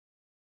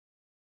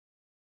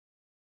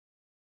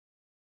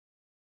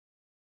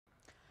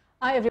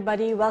Hi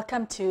everybody,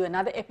 welcome to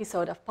another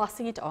episode of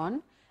Passing It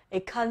On,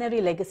 a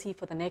culinary legacy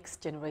for the next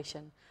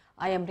generation.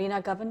 I am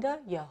Reena Govender,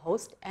 your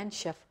host and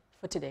chef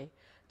for today.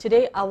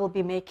 Today I will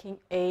be making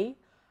a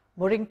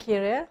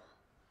Moringa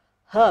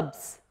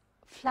herbs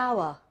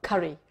flour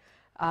curry.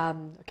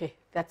 Okay,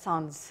 that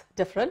sounds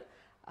different,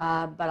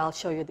 but I'll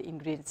show you the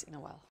ingredients in a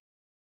while.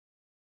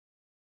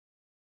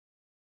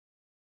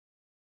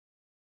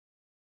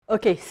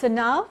 Okay, so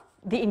now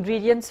the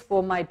ingredients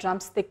for my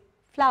drumstick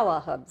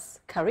flour herbs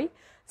curry.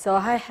 So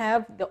I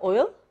have the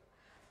oil,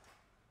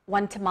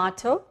 1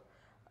 tomato,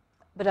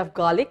 bit of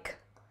garlic,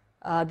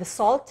 the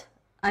salt,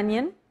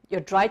 onion, your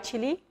dry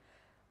chili,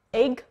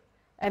 egg,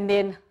 and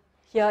then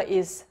here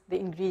is the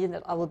ingredient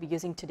that I will be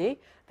using today.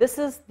 This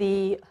is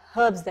the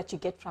herbs that you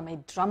get from a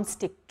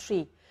drumstick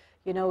tree,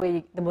 you know,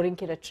 the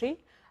Moringa tree,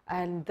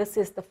 and this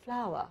is the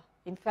flour.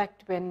 In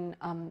fact, when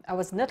I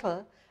was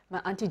little,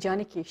 my auntie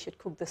Janiki should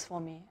cook this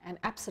for me, and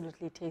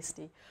absolutely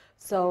tasty.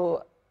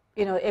 So,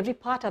 you know, every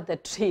part of the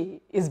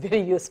tree is very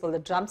useful, the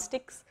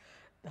drumsticks,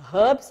 the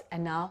herbs,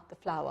 and now the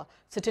flour.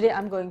 So today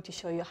I'm going to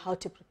show you how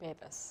to prepare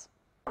this.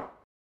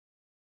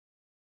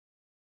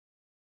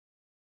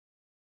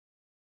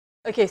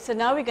 Okay, so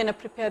now we're going to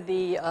prepare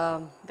the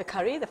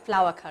curry, the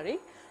flour curry.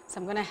 So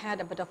I'm going to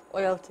add a bit of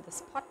oil to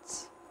this pot.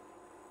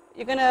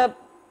 You're going to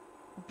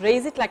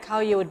braise it like how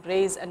you would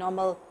braise a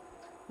normal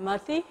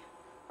methi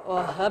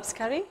or herbs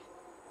curry.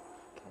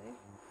 Okay.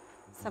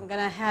 So I'm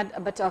going to add a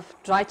bit of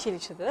dry chili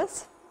to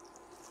this.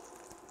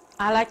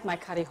 I like my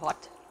curry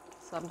hot,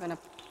 so I'm going to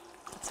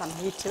put some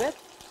heat to it.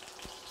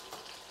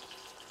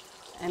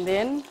 And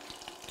then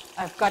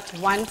I've got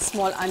 1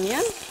 small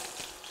onion,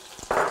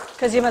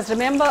 because you must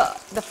remember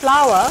the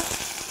flour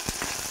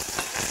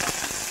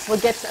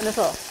will get a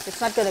little, it's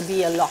not going to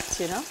be a lot,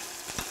 you know,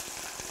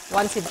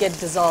 once it gets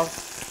dissolved.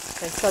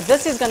 Okay, so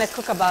this is going to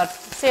cook about,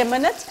 say, a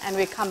minute, and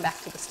we come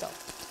back to the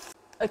stove.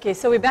 Okay,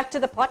 so we're back to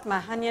the pot.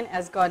 My onion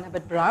has gone a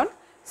bit brown,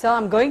 so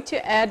I'm going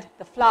to add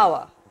the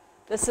flour.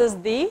 This is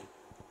the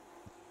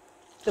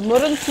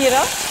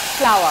Moringa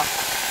flour.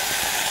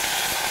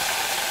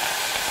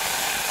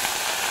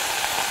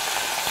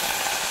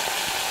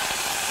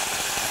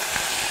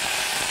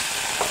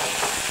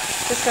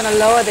 Just going to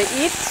lower the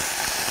heat.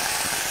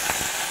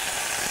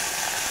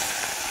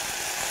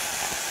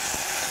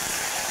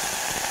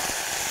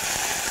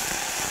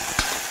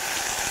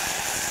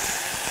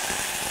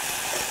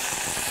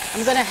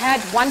 I'm going to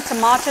add 1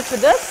 tomato to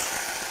this,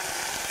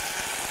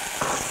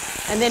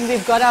 and then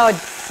we've got our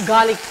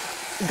garlic.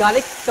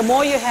 The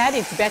more you add,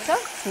 it's better.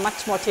 It's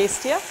much more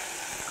tastier.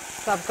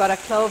 So I've got a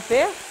clove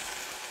there,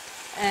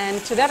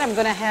 and to that I'm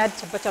going to add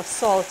a bit of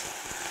salt.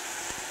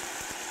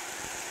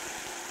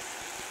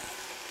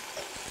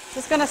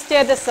 Just going to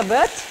stir this a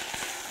bit.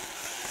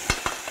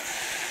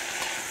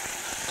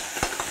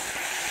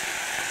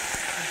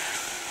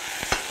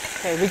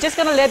 Okay, we're just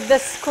going to let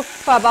this cook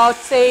for about,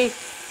 say,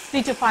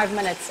 3 to 5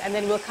 minutes, and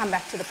then we'll come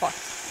back to the pot.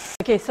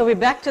 Okay, so we're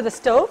back to the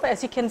stove.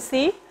 As you can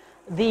see,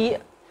 the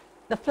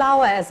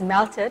flour has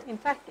melted. In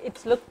fact,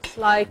 it looks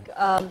like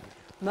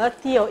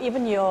methi or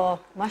even your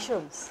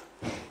mushrooms.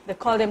 They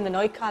call them the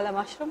noikala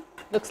mushroom.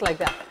 Looks like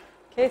that.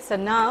 Okay, so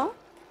now,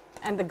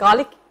 and the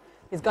garlic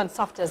is gone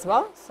soft as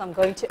well. So I'm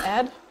going to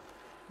add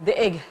the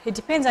egg. It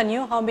depends on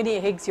you how many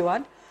eggs you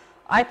want.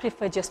 I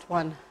prefer just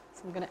 1.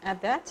 So I'm going to add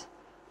that.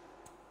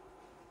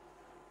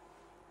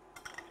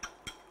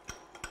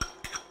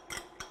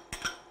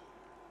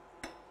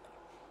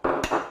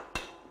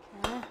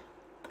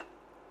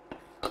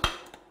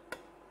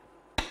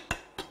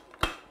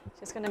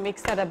 Just going to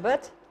mix that a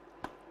bit.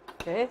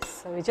 Okay,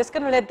 so we're just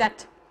going to let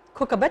that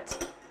cook a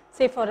bit,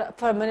 say for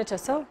a minute or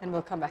so, and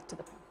we'll come back to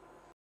the pot.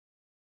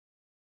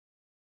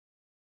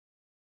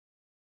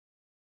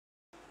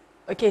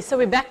 Okay, so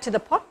we're back to the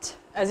pot.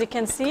 As you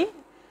can see,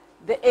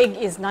 the egg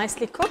is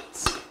nicely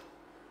cooked.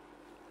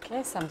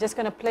 Okay, so I'm just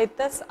going to plate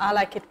this. I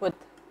like it with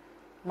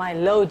my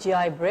low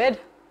GI bread.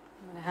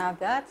 I'm going to have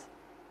that.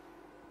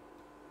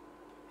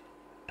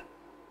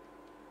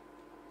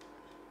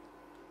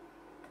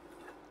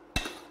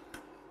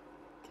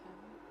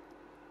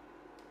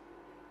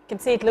 You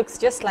can see it looks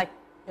just like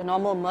your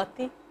normal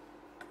methi.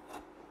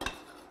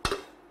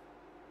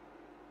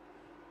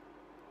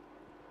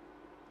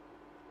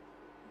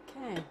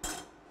 Okay,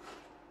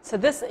 so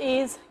this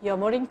is your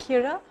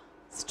Moringa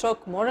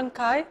stroke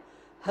Moringa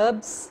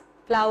herbs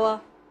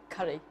flour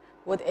curry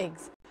with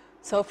eggs.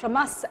 So from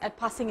us at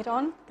Passing It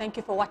On, thank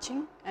you for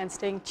watching and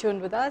staying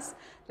tuned with us.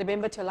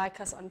 Remember to like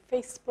us on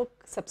Facebook,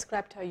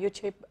 subscribe to our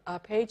YouTube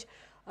page.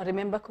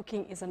 Remember,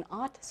 cooking is an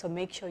art, so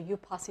make sure you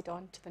pass it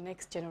on to the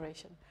next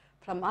generation.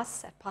 From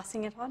us at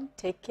Passing It On,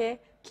 take care,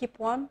 keep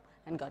warm,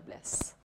 and God bless.